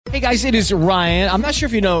Hey guys, it is Ryan. I'm not sure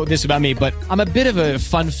if you know this about me, but I'm a bit of a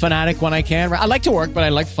fun fanatic when I can. I like to work, but I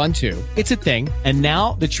like fun too. It's a thing. And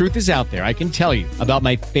now the truth is out there. I can tell you about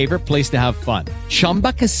my favorite place to have fun.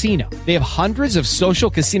 Chumba Casino. They have hundreds of social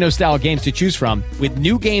casino style games to choose from with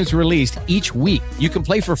new games released each week. You can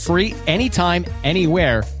play for free anytime,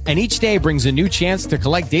 anywhere. And each day brings a new chance to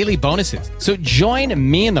collect daily bonuses. So join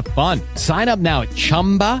me in the fun. Sign up now at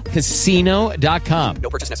ChumbaCasino.com. No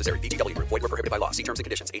purchase necessary. VGW. Void where prohibited by law. See terms and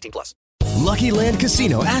conditions. 18+. Lucky Land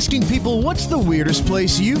Casino, asking people, what's the weirdest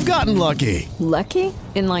place you've gotten lucky? Lucky?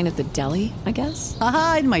 In line at the deli, I guess?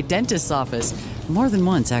 Aha, in my dentist's office. More than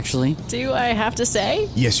once, actually. Do I have to say?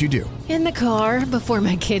 Yes, you do. In the car before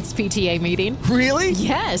my kids' PTA meeting. Really?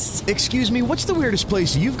 Yes. Excuse me, what's the weirdest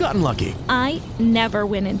place you've gotten lucky? I never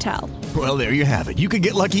win and tell. Well, there you have it. You can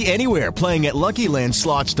get lucky anywhere, playing at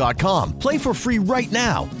LuckyLandSlots.com. Play for free right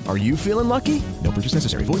now. Are you feeling lucky? No purchase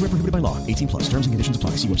necessary. Void where prohibited by law. 18+. Terms and conditions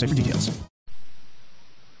apply. See website for details.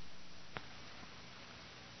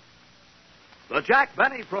 The Jack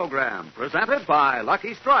Benny Program, presented by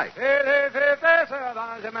Lucky Strike.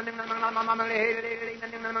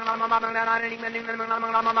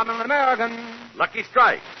 Lucky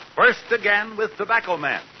Strike, first again with Tobacco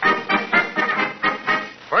Man.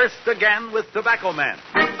 First again with Tobacco Man.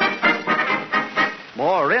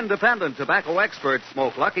 More independent tobacco experts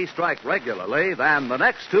smoke Lucky Strike regularly than the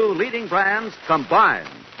next two leading brands combined.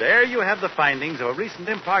 There you have the findings of a recent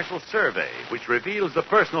impartial survey which reveals the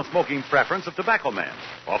personal smoking preference of tobacco men,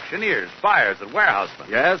 auctioneers, buyers, and warehousemen.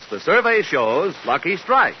 Yes, the survey shows Lucky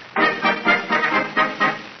Strike.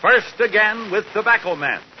 First again with Tobacco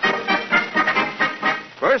Men.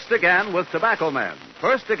 First again with Tobacco Men.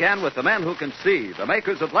 First again with the men who can see, the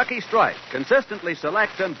makers of Lucky Strike, consistently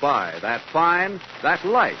select and buy that fine, that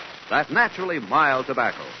light, that naturally mild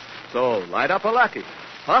tobacco. So light up a Lucky.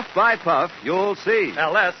 Puff by puff, you'll see.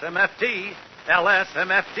 LSMFT,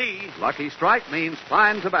 LSMFT. Lucky Strike means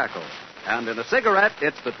fine tobacco. And in a cigarette,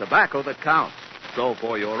 it's the tobacco that counts. So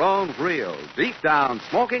for your own real, deep down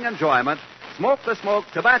smoking enjoyment, smoke the smoke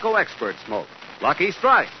tobacco experts smoke. Lucky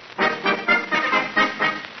Strike.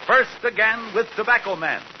 First again with Tobacco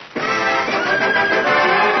Men.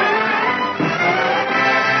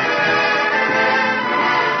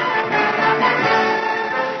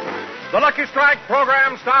 The Lucky Strike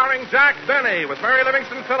program starring Jack Benny with Mary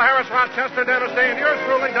Livingston, Phil Harris, Rochester, Dennis Day, and yours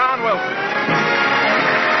truly, Don Wilson.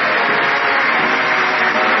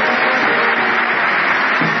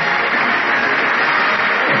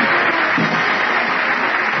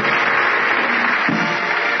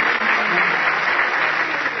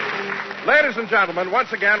 Ladies and gentlemen,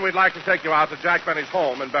 once again, we'd like to take you out to Jack Benny's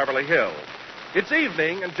home in Beverly Hills. It's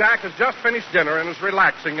evening, and Jack has just finished dinner and is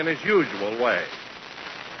relaxing in his usual way.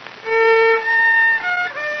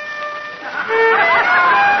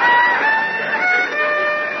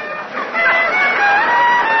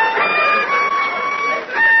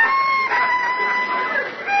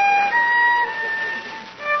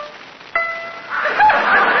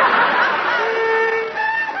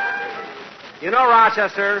 You know,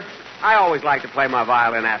 Rochester, I always like to play my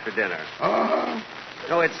violin after dinner.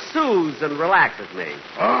 So it soothes and relaxes me.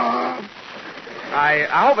 I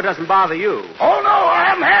hope it doesn't bother you. Oh, no, I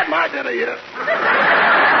haven't had my dinner yet.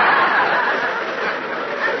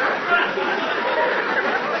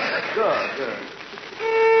 Good, good.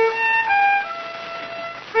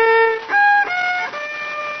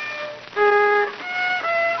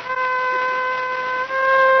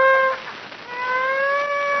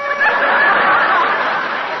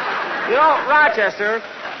 You know, Rochester,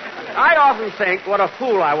 I often think what a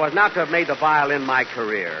fool I was not to have made the violin my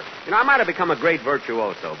career. You know, I might have become a great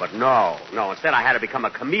virtuoso, but no. Instead, I had to become a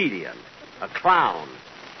comedian, a clown,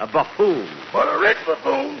 a buffoon. But a rich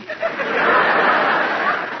buffoon.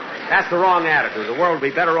 That's the wrong attitude. The world would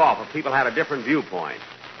be better off if people had a different viewpoint.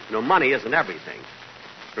 You know, money isn't everything.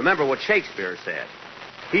 Remember what Shakespeare said.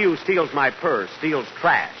 He who steals my purse steals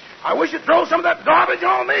trash. I wish you'd throw some of that garbage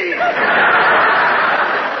on me.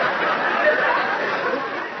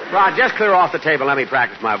 Rod, just clear off the table and let me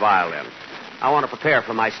practice my violin. I want to prepare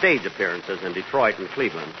for my stage appearances in Detroit and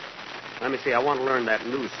Cleveland. Let me see, I want to learn that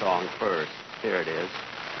new song first. Here it is.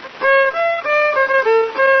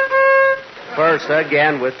 First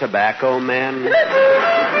again with Tobacco Men.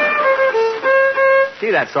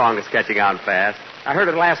 See, that song is catching on fast. I heard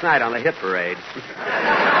it last night on the hit parade.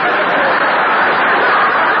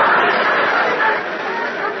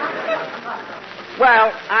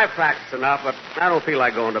 Well, I've practiced enough, but I don't feel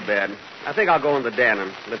like going to bed. I think I'll go in the den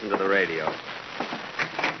and listen to the radio.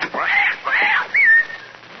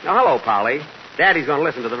 Now, hello, Polly. Daddy's going to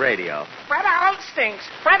listen to the radio. Fred Allen stinks.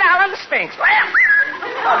 Fred Allen stinks.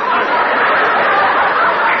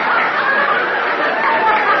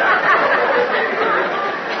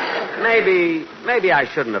 maybe I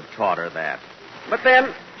shouldn't have taught her that. But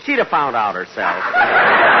then she'd have found out herself.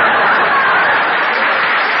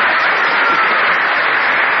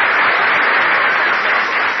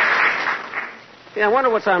 Yeah, I wonder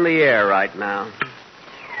what's on the air right now.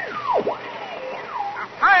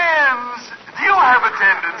 Friends, do you have a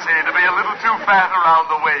tendency to be a little too fat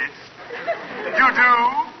around the waist? You do?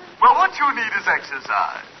 Well, what you need is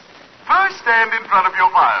exercise. First, stand in front of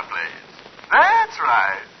your fireplace. That's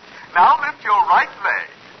right. Now lift your right leg.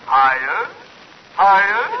 Higher,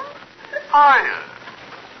 higher, higher.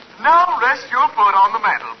 Now rest your foot on the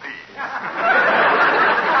mantelpiece.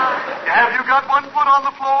 Have you got one foot on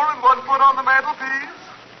the floor and one foot on the mantelpiece?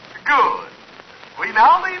 Good. We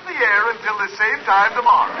now leave the air until the same time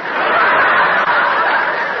tomorrow.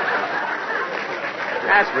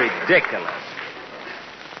 That's ridiculous.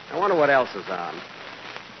 I wonder what else is on.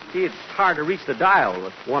 Gee, it's hard to reach the dial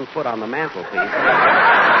with one foot on the mantelpiece.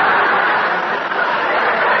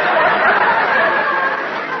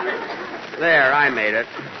 There, I made it.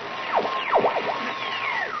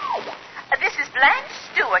 This is Blanche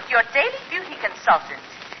Stewart, your daily beauty consultant.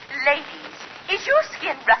 Ladies, is your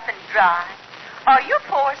skin rough and dry? Are your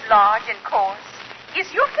pores large and coarse?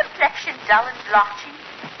 Is your complexion dull and blotchy?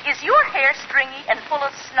 Is your hair stringy and full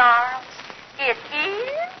of snarls? It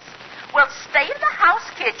is? Well, stay in the house,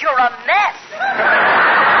 kid. You're a mess.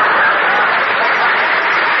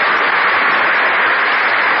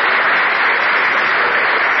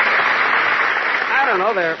 I don't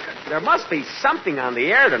know. There must be something on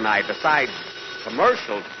the air tonight besides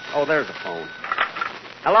commercials. Oh, there's a phone.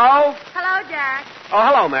 Hello? Hello, Jack. Oh,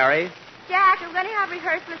 hello, Mary. Jack, are we going to have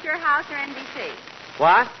rehearsal at your house or NBC?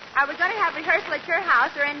 What? Are we going to have rehearsal at your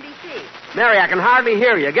house or NBC? Mary, I can hardly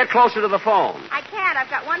hear you. Get closer to the phone. I can't. I've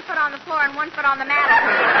got one foot on the floor and one foot on the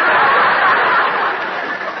mantelpiece.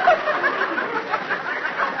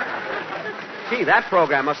 Gee, that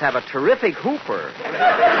program must have a terrific hooper.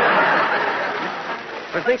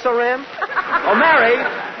 You think so, Ram? Oh, Mary,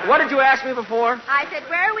 what did you ask me before? I said,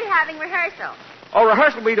 where are we having rehearsal? Oh,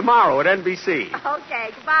 rehearsal will be tomorrow at NBC. Okay,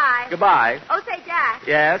 goodbye. Goodbye. Oh, say, Jack.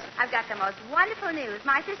 Yes? I've got the most wonderful news.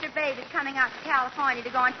 My sister Babe is coming out to California to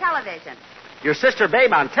go on television. Your sister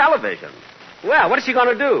Babe on television? Well, what is she going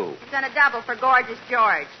to do? She's going to double for Gorgeous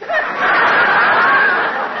George.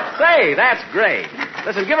 Say, that's great.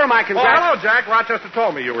 Listen, give her my Oh, congratulations. hello, Jack. Rochester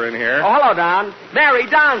told me you were in here. Oh, hello, Don. Mary,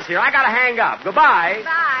 Don's here. I got to hang up. Goodbye.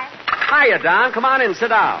 Bye. Hiya, Don. Come on in. Sit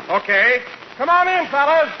down. Okay. Come on in,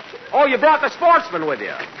 fellas. Oh, you brought the sportsman with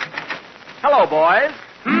you. Hello, boys.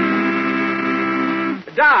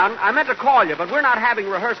 Don, I meant to call you, but we're not having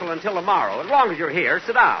rehearsal until tomorrow. As long as you're here,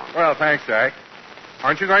 sit down. Well, thanks, Jack.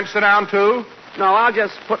 Aren't you going to sit down, too? No, I'll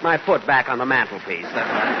just put my foot back on the mantelpiece.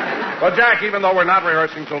 Well, Jack, even though we're not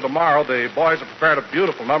rehearsing till tomorrow, the boys have prepared a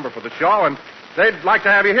beautiful number for the show, and they'd like to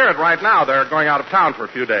have you hear it right now. They're going out of town for a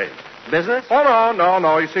few days. Business? Oh,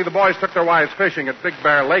 no. You see, the boys took their wives fishing at Big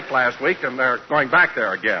Bear Lake last week, and they're going back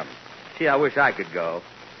there again. Gee, I wish I could go.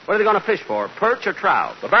 What are they going to fish for, perch or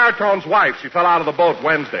trout? The baritone's wife, she fell out of the boat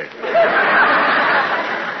Wednesday.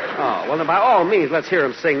 Oh, well, then by all means, let's hear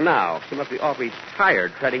him sing now. She must be awfully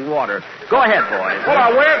tired treading water. Go ahead, boys. Hold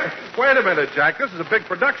on, wait a minute, Jack. This is a big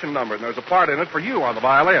production number, and there's a part in it for you on the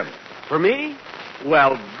violin. For me?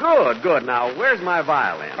 Well, good. Now, where's my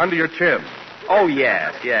violin? Under your chin. Oh,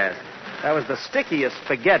 yes. That was the stickiest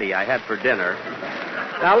spaghetti I had for dinner.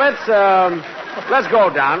 Now, let's go,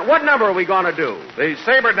 Don. What number are we going to do? The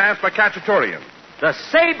Saber Dance by Cacciaturian. The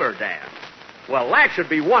Saber Dance? Well, that should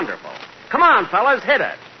be wonderful. Come on, fellas, hit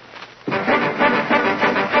it.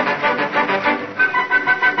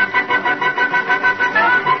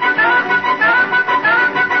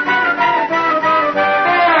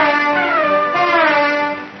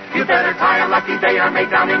 You better tie a lucky, they are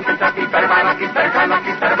made down in Kentucky. Better buy Lucky's, better tie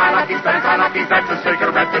Lucky's, better buy Lucky's, better tie Lucky's. That's a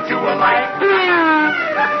cigarette that you will like.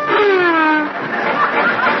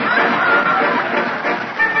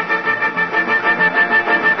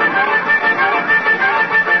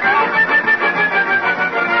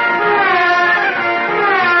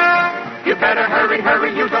 You better hurry,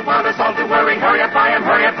 you don't want us all to worry. Hurry up, try 'em,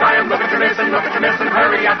 look at your miss and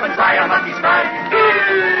hurry up and try a Lucky Strike.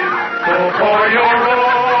 So for your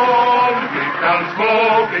own deep down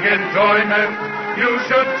smoking enjoyment, you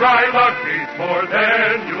should try Lucky's, for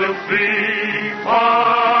then you will see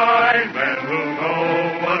fine men who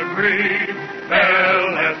know agree.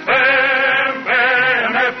 LSMNFD.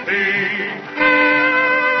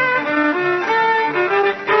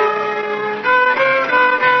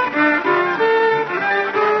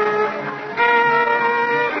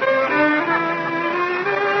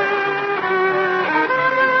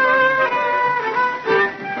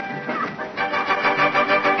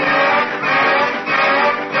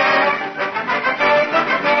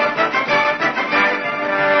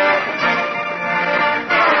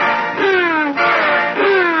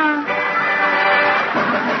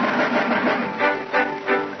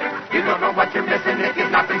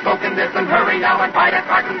 now and buy a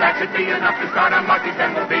carton. That should be enough to start on Lucky's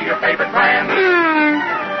and will be your favorite brand.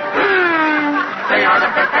 They are the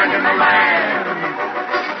best brand in the land.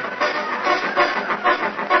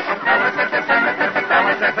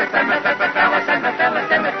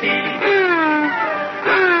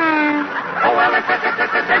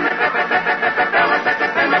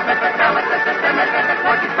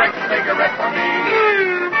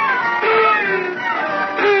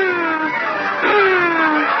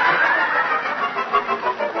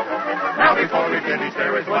 Now before we finish,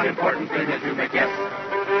 there is one important thing that you may guess.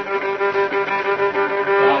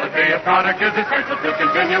 Quality of product is essential to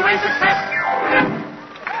continuing success.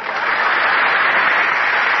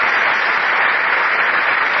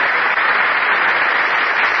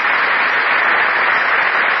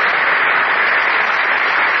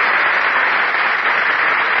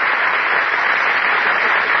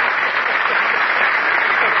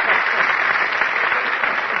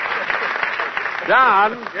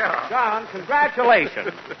 John,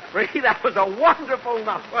 congratulations. Ricky, that was a wonderful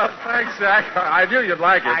number. Well, thanks, Zach. I knew you'd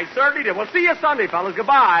like it. I certainly did. We'll see you Sunday, fellas.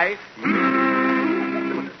 Goodbye.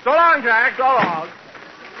 So long, Jack. So long.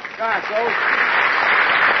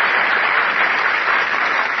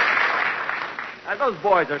 God, those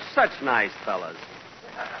boys are such nice fellas.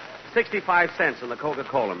 65 cents in the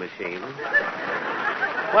Coca-Cola machine.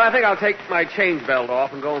 Well, I think I'll take my change belt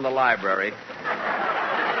off and go in the library.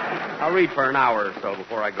 I'll read for an hour or so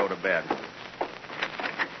before I go to bed.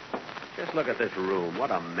 Just look at this room. What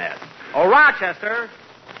a mess. Oh, Rochester!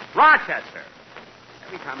 Rochester!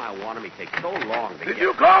 Every time I want him, he takes so long to Did get...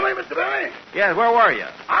 you call me, Mr. Billy? Yes, where were you?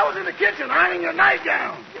 I was in the kitchen ironing your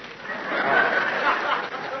nightgown.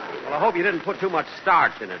 Well, I hope you didn't put too much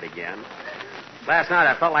starch in it again. Last night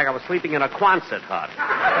I felt like I was sleeping in a Quonset hut.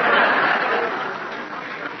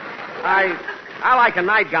 I like a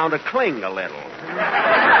nightgown to cling a little.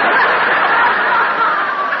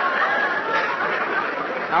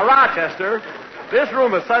 Now, Rochester, this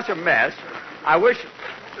room is such a mess. I wish...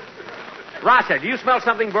 Rochester, do you smell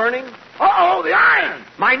something burning? Uh-oh, the iron.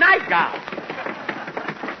 My nightgown.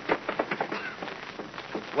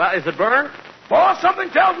 Well, is it burned? Boss, something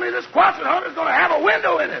tells me this Quonset hut is going to have a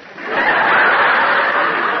window in it.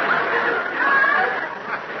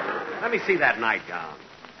 Let me see that nightgown.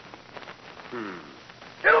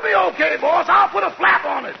 It'll be okay, boss. I'll put a flap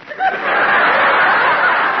on it.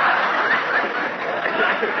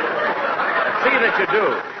 See that you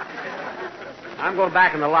do. I'm going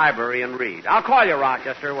back in the library and read. I'll call you,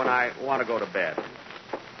 Rochester, when I want to go to bed.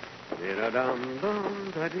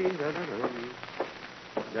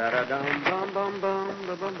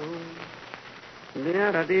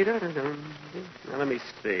 Now, let me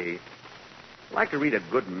see. I'd like to read a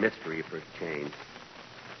good mystery for a change.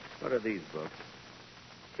 What are these books?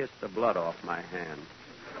 Kiss the blood off my hand.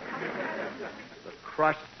 The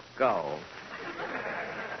crushed skull.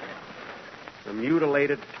 The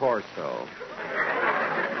mutilated torso.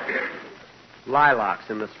 Lilacs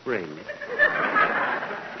in the spring.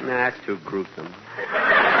 Nah, that's too gruesome.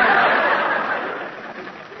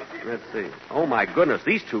 Let's see. Oh, my goodness,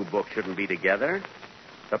 these two books shouldn't be together.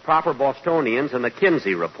 The Proper Bostonians and the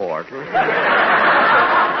Kinsey Report.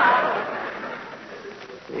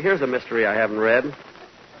 Here's a mystery I haven't read.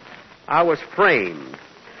 I Was Framed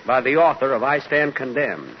by the author of I Stand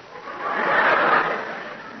Condemned.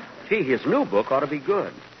 Gee, his new book ought to be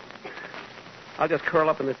good. I'll just curl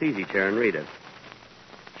up in this easy chair and read it.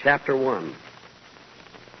 Chapter 1.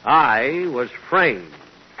 I was framed.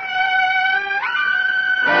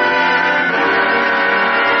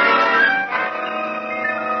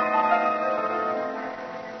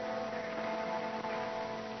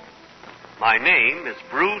 My name is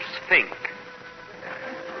Bruce Fink.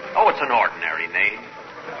 Oh, it's an ordinary name.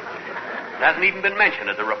 It hasn't even been mentioned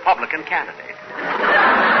as a Republican candidate.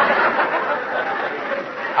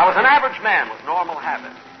 I was an average man with normal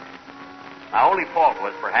habits. My only fault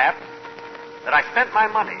was, perhaps, that I spent my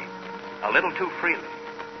money a little too freely.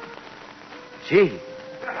 Gee.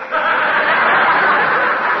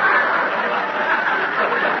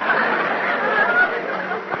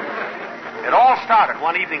 It all started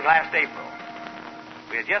one evening last April.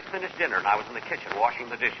 We had just finished dinner, and I was in the kitchen washing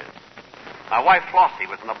the dishes. My wife, Flossie,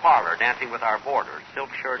 was in the parlor dancing with our boarders,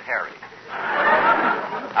 Silk-Shirt Harry.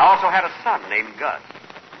 I also had a son named Gus.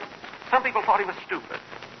 Some people thought he was stupid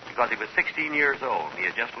because he was 16 years old and he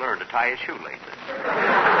had just learned to tie his shoelaces.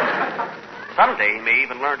 Someday he may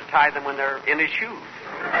even learn to tie them when they're in his shoes.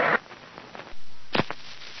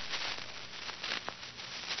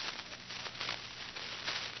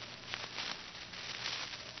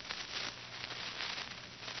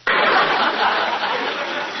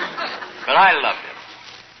 But I loved him.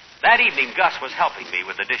 That That evening, Gus was helping me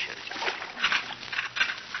with the dishes.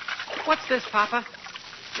 What's this, Papa?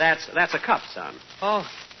 That's a cup, son. Oh,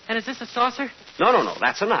 and is this a saucer? No.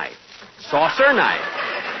 That's a knife. Saucer knife.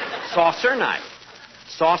 Saucer knife.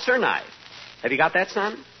 Saucer knife. Have you got that,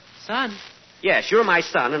 son? Son? Yes, you're my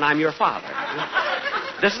son, and I'm your father.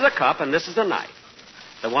 This is a cup, and this is a knife.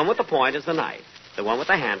 The one with the point is the knife. The one with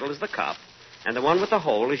the handle is the cup. And the one with the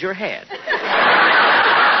hole is your head.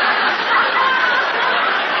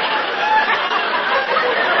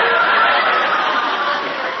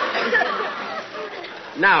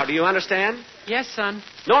 Now, do you understand? Yes, son.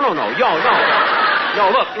 No. No,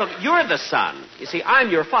 look, you're the son. You see,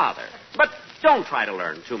 I'm your father. But don't try to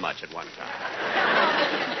learn too much at one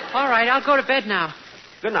time. All right, I'll go to bed now.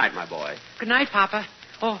 Good night, my boy. Good night, Papa.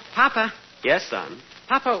 Oh, Papa. Yes, son?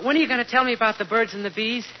 Papa, when are you going to tell me about the birds and the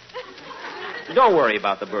bees? Don't worry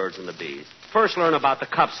about the birds and the bees. First learn about the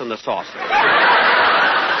cups and the saucers.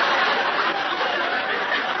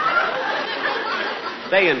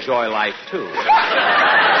 They enjoy life, too.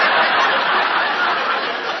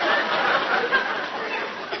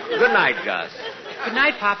 Good night, Gus. Good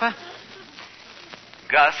night, Papa.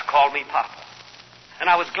 Gus called me Papa. And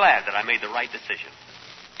I was glad that I made the right decision.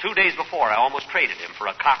 2 days before, I almost traded him for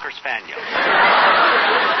a Cocker Spaniel.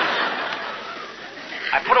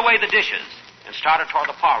 I put away the dishes and started toward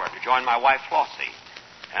the parlor to join my wife, Flossie,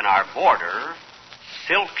 and our boarder,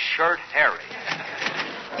 Silk Shirt Harry.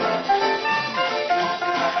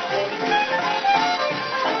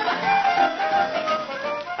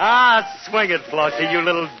 Swing it, Flossie, you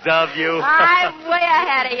little dove, you. I'm way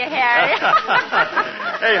ahead of you, Harry.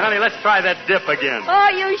 Hey, honey, let's try that dip again. Oh,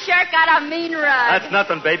 you sure got a mean run. That's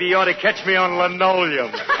nothing, baby. You ought to catch me on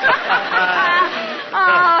linoleum.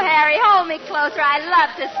 Oh, Harry, hold me closer. I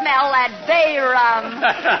love to smell that bay rum.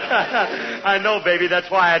 I know, baby. That's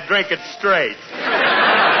why I drink it straight.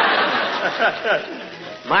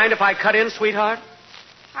 Mind if I cut in, sweetheart?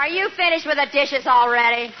 Are you finished with the dishes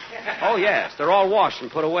already? Oh, yes. They're all washed and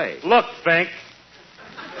put away. Look, Fink.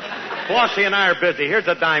 Flossie and I are busy. Here's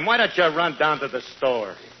a dime. Why don't you run down to the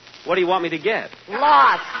store? What do you want me to get?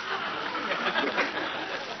 Lost.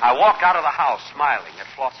 I walked out of the house smiling at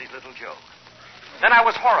Flossie's little joke. Then I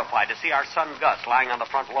was horrified to see our son Gus lying on the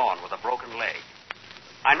front lawn with a broken leg.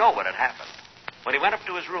 I know what had happened. When he went up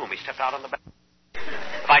to his room, he stepped out on the balcony.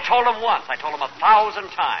 If I told him once, I told him 1,000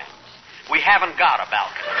 times. We haven't got a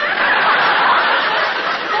balcony.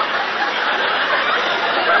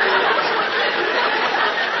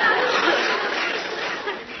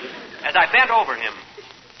 As I bent over him,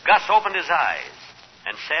 Gus opened his eyes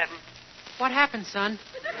and said, What happened, son?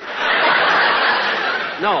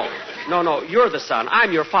 No. You're the son.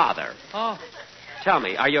 I'm your father. Oh. Tell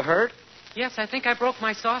me, are you hurt? Yes, I think I broke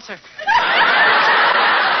my saucer.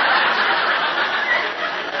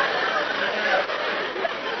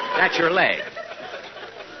 That's your leg.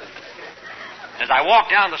 As I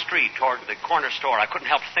walked down the street toward the corner store, I couldn't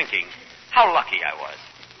help thinking how lucky I was.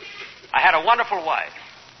 I had a wonderful wife,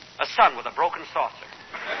 a son with a broken saucer,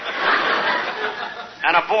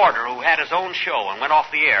 and a boarder who had his own show and went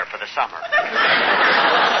off the air for the summer.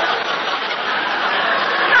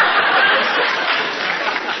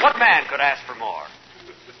 What man could ask for more?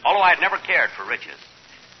 Although I had never cared for riches,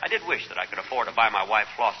 I did wish that I could afford to buy my wife,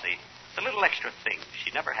 Flossie, the little extra things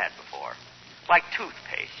she never had before, like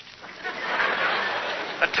toothpaste,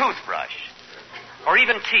 a toothbrush, or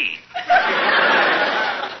even tea.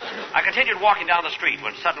 I continued walking down the street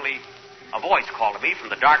when suddenly a voice called to me from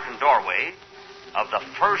the darkened doorway of the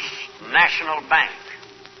First National Bank.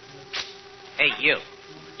 Hey, you.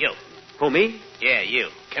 Who, me? Yeah,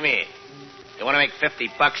 you. Come here. You want to make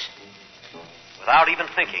 $50? Without even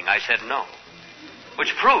thinking, I said no,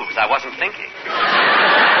 which proves I wasn't thinking.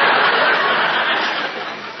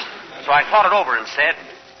 So I thought it over and said,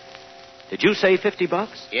 Did you say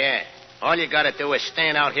 $50? Yeah. All you got to do is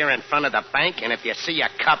stand out here in front of the bank, and if you see a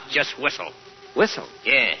cup, just whistle. Whistle?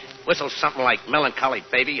 Yeah. Whistle something like Melancholy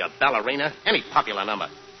Baby or Ballerina, any popular number.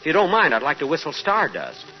 If you don't mind, I'd like to whistle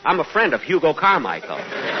Stardust. I'm a friend of Hugo Carmichael.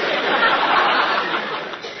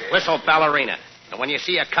 Whistle Ballerina. And when you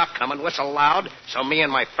see a cup coming, whistle loud so me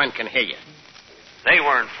and my friend can hear you. They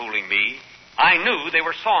weren't fooling me. I knew they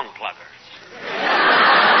were song pluggers.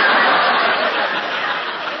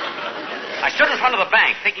 I stood in front of the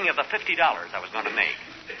bank thinking of the $50 I was going to make.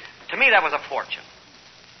 To me, that was a fortune.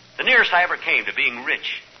 The nearest I ever came to being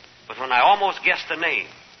rich was when I almost guessed the name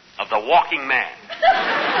of the walking man.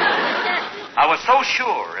 I was so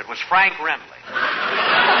sure it was Frank Remley.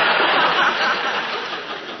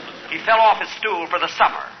 He fell off his stool for the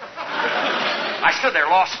summer. I stood there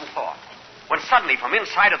lost in thought, when suddenly from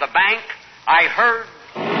inside of the bank, I heard...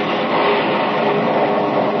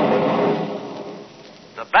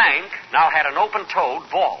 The bank now had an open-toed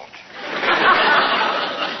vault.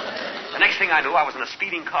 The next thing I knew, I was in a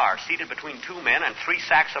speeding car, seated between two men and 3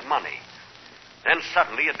 sacks of money. Then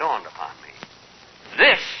suddenly it dawned upon me.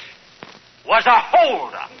 This was a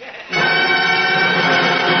holdup.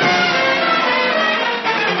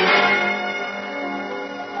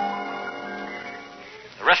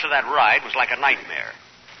 The rest of that ride was like a nightmare.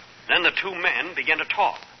 Then the two men began to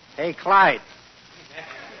talk. Hey, Clyde.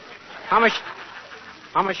 How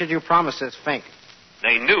much did you promise this Fink?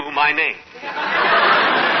 They knew my name.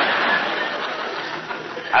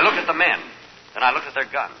 I looked at the men. Then I looked at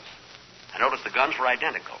their guns. I noticed the guns were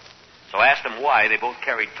identical. So I asked them why they both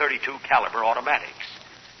carried .32 caliber automatics.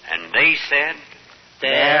 And they said...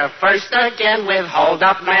 They're first again with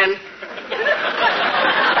hold-up men.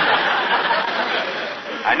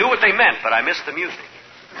 I knew what they meant, but I missed the music.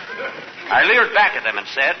 I leered back at them and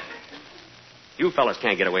said, "You fellas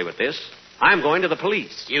can't get away with this. I'm going to the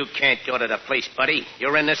police." You can't go to the police, buddy.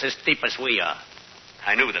 You're in this as deep as we are.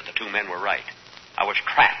 I knew that the two men were right. I was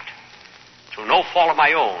trapped. Through no fault of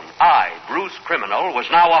my own, I, Bruce Criminal, was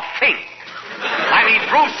now a Fink. I mean,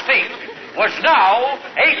 Bruce Fink was now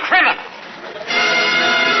a criminal.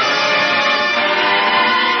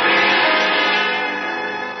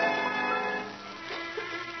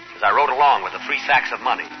 As I rode along with the 3 sacks of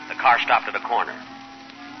money, the car stopped at a corner.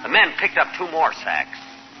 The men picked up 2 more sacks.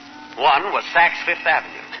 One was Saks Fifth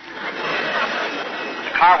Avenue.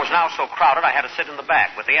 The car was now so crowded I had to sit in the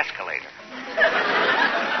back with the escalator.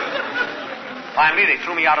 Finally, they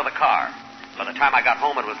threw me out of the car. By the time I got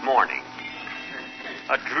home, it was morning.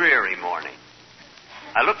 A dreary morning.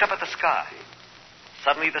 I looked up at the sky.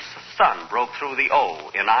 Suddenly, the sun broke through the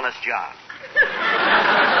O in Honest John.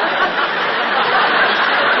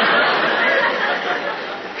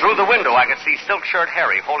 Through the window, I could see Silk-Shirt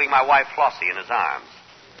Harry holding my wife Flossie in his arms.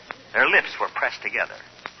 Their lips were pressed together.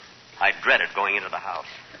 I dreaded going into the house.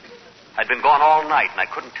 I'd been gone all night, and I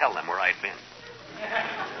couldn't tell them where I'd been.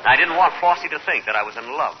 I didn't want Flossie to think that I was in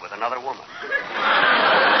love with another woman.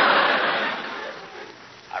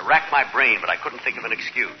 I racked my brain, but I couldn't think of an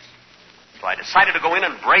excuse. So I decided to go in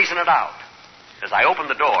and brazen it out. As I opened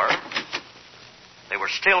the door, they were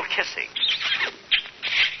still kissing.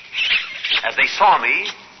 As they saw me,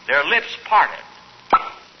 their lips parted.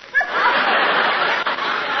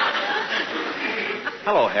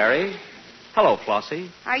 Hello, Harry. Hello, Flossie.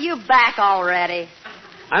 Are you back already?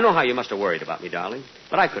 I know how you must have worried about me, darling,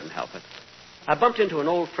 but I couldn't help it. I bumped into an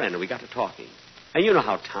old friend and we got to talking. And you know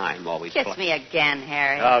how time always... Kiss me again,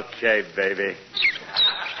 Harry. Okay, baby.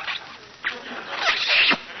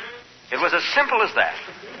 It was as simple as that.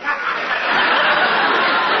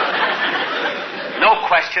 No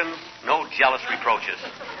questions, no jealous reproaches.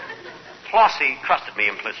 Flossie trusted me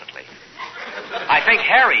implicitly. I think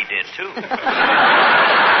Harry did, too.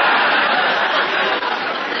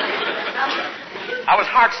 I was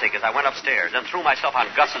heartsick as I went upstairs and threw myself on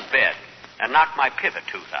Gus's bed and knocked my pivot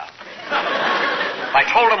tooth out. If I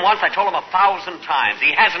told him once, I told him 1,000 times.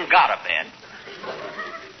 He hasn't got a bed.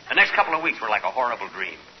 The next couple of weeks were like a horrible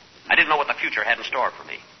dream. I didn't know what the future had in store for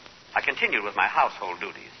me. I continued with my household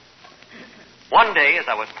duties. One day, as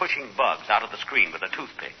I was pushing bugs out of the screen with a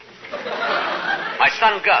toothpick, my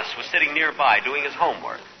son Gus was sitting nearby doing his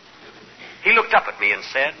homework. He looked up at me and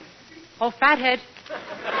said, "Oh, fathead."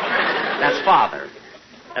 "That's Father.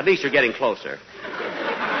 At least you're getting closer.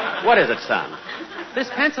 What is it, son?" "This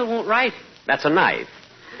pencil won't write." "That's a knife.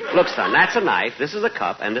 Look, son, that's a knife, this is a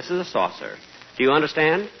cup, and this is a saucer. Do you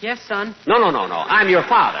understand?" "Yes, son." No. I'm your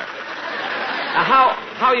father. Now,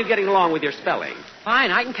 how are you getting along with your spelling?"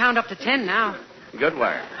 "Fine. I can count up to 10 now." "Good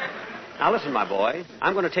work. Now, listen, my boy.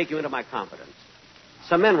 I'm going to take you into my confidence.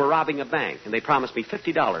 Some men were robbing a bank, and they promised me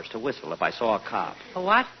 $50 to whistle if I saw a cop." "A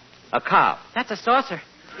what?" "A cop." "That's a saucer."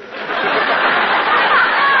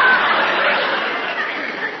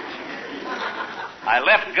 I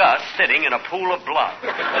left Gus sitting in a pool of blood.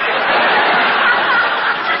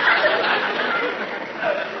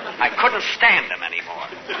 I couldn't stand him anymore.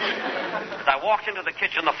 As I walked into the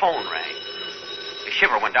kitchen, the phone rang. A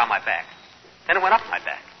shiver went down my back. Then it went up my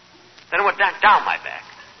back. Then it went down my back.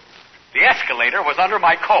 The escalator was under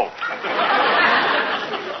my coat.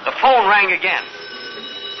 The phone rang again.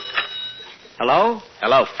 Hello?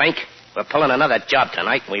 "Hello, Fink. We're pulling another job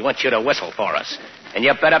tonight, and we want you to whistle for us. And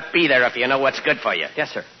you better be there if you know what's good for you."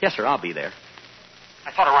 Yes, sir. Yes, sir, I'll be there.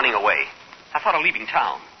 I thought of running away. I thought of leaving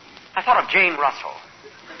town. I thought of Jane Russell.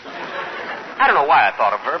 I don't know why I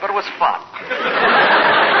thought of her, but it was fun.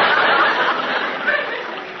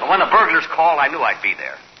 But when the burglars called, I knew I'd be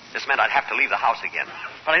there. This meant I'd have to leave the house again.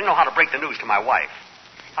 But I didn't know how to break the news to my wife.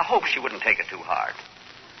 I hoped she wouldn't take it too hard.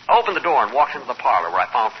 I opened the door and walked into the parlor where I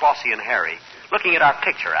found Flossie and Harry looking at our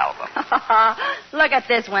picture album. Look at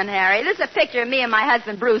this one, Harry. This is a picture of me and my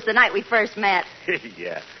husband, Bruce, the night we first met.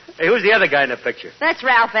 Yeah. Hey, who's the other guy in the picture? That's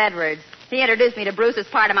Ralph Edwards. He introduced me to Bruce as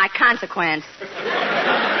part of my consequence.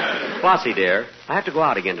 Flossie, dear, I have to go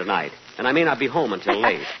out again tonight, and I may not be home until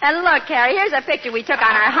late. And look, Harry, here's a picture we took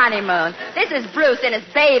on our honeymoon. This is Bruce in his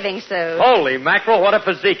bathing suit. Holy mackerel, what a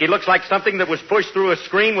physique. He looks like something that was pushed through a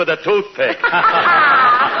screen with a toothpick.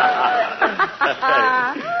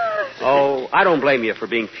 Oh, I don't blame you for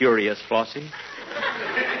being furious, Flossie.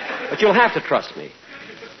 But you'll have to trust me.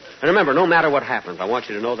 And remember, no matter what happens, I want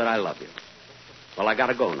you to know that I love you. Well, I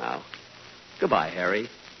gotta go now. Goodbye, Harry.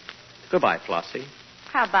 Goodbye, Flossie.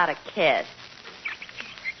 How about a kiss?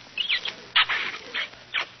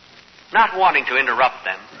 Not wanting to interrupt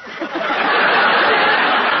them,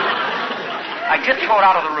 I tiptoed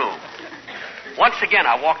out of the room. Once again,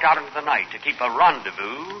 I walked out into the night to keep a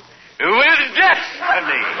rendezvous with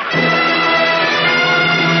destiny.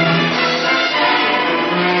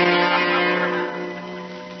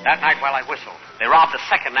 That night, while I whistled, they robbed the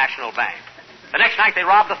Second National Bank. The next night, they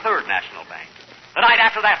robbed the Third National Bank. The night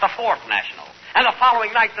after that, the Fourth National. And the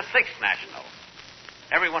following night, the Sixth National.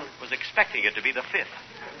 Everyone was expecting it to be the Fifth.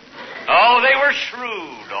 Oh, they were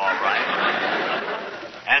shrewd, all right.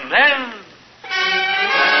 And then...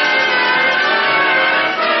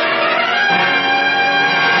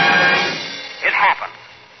 it happened.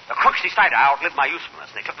 The crooks decided I outlived my usefulness.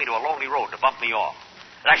 They took me to a lonely road to bump me off.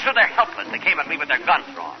 And I stood there helpless. They came at me with their guns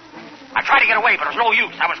drawn. I tried to get away, but it was no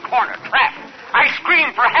use. I was cornered, trapped. I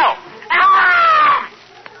screamed for help. Ah!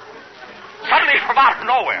 Suddenly, from out of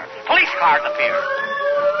nowhere, police cars appeared.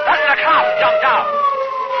 Then the cops jumped out.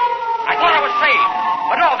 I thought I was saved,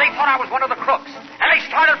 but no, they thought I was one of the crooks, and they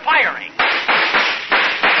started firing.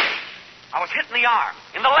 I was hit in the arm,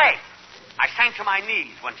 in the leg. I sank to my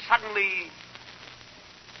knees when suddenly...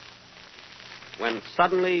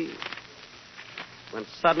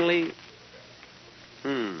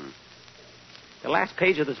 The last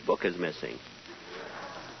page of this book is missing.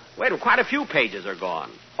 Wait, quite a few pages are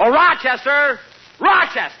gone. Oh, Rochester!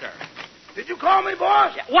 Rochester! Did you call me,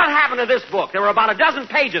 boss? Yeah, what happened to this book? There were about a dozen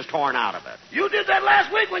pages torn out of it. You did that last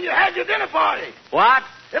week when you had your dinner party. What?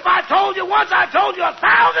 If I told you once, I told you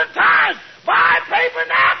 1,000 times. Buy paper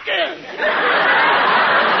napkins.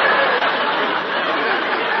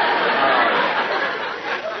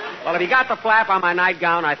 Well, if you got the flap on my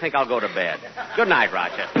nightgown, I think I'll go to bed. Good night,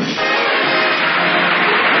 Rochester.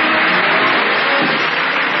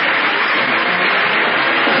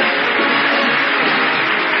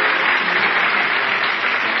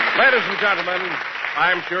 Ladies and gentlemen,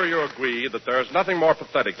 I'm sure you agree that there is nothing more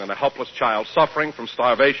pathetic than a helpless child suffering from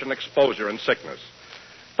starvation, exposure, and sickness.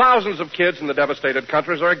 Thousands of kids in the devastated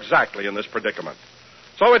countries are exactly in this predicament.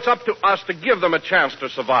 So it's up to us to give them a chance to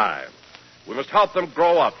survive. We must help them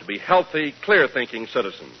grow up to be healthy, clear-thinking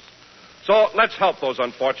citizens. So let's help those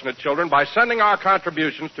unfortunate children by sending our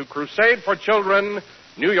contributions to Crusade for Children,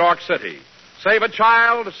 New York City. Save a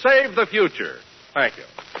child, save the future. Thank you.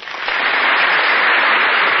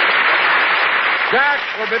 Jack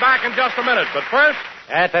will be back in just a minute, but first...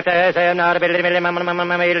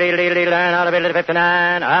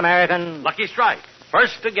 American. Lucky Strike.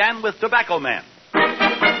 First again with Tobacco Man.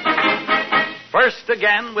 First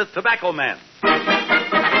again with Tobacco Man.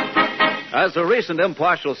 As a recent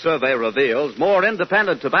impartial survey reveals, more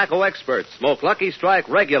independent tobacco experts smoke Lucky Strike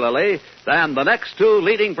regularly than the next two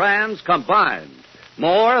leading brands combined.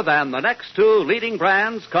 More than the next two leading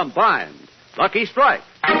brands combined. Lucky Strike.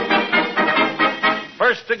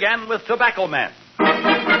 First again with Tobacco Man.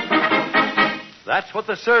 That's what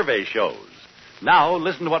the survey shows. Now,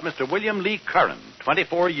 listen to what Mr. William Lee Curran,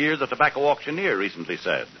 24 years a tobacco auctioneer, recently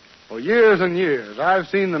said. For years and years, I've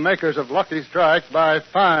seen the makers of Lucky Strike buy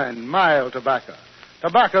fine, mild tobacco.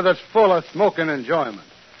 Tobacco that's full of smoking enjoyment.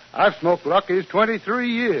 I've smoked Lucky's 23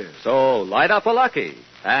 years. So light up a Lucky,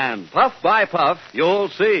 and puff by puff, you'll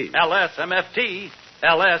see. LSMFT.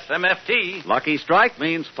 LSMFT. Lucky Strike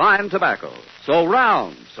means fine tobacco. So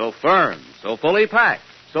round, so firm, so fully packed,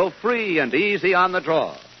 so free and easy on the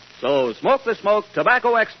draw. So smoke the smoke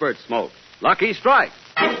tobacco experts smoke. Lucky Strike.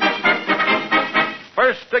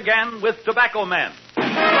 First again with Tobacco Man.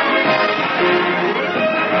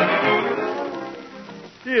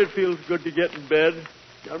 It feels good to get in bed.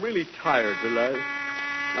 I'm really tired tonight.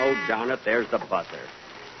 Oh, darn it, there's the buzzer.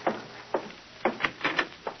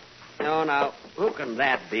 No, now, who can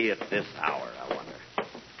that be at this hour, I wonder?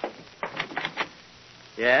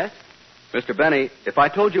 Yes? Mr. Benny, if I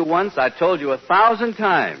told you once, I told you 1,000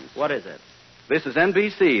 times. What is it? This is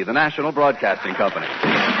NBC, the National Broadcasting Company.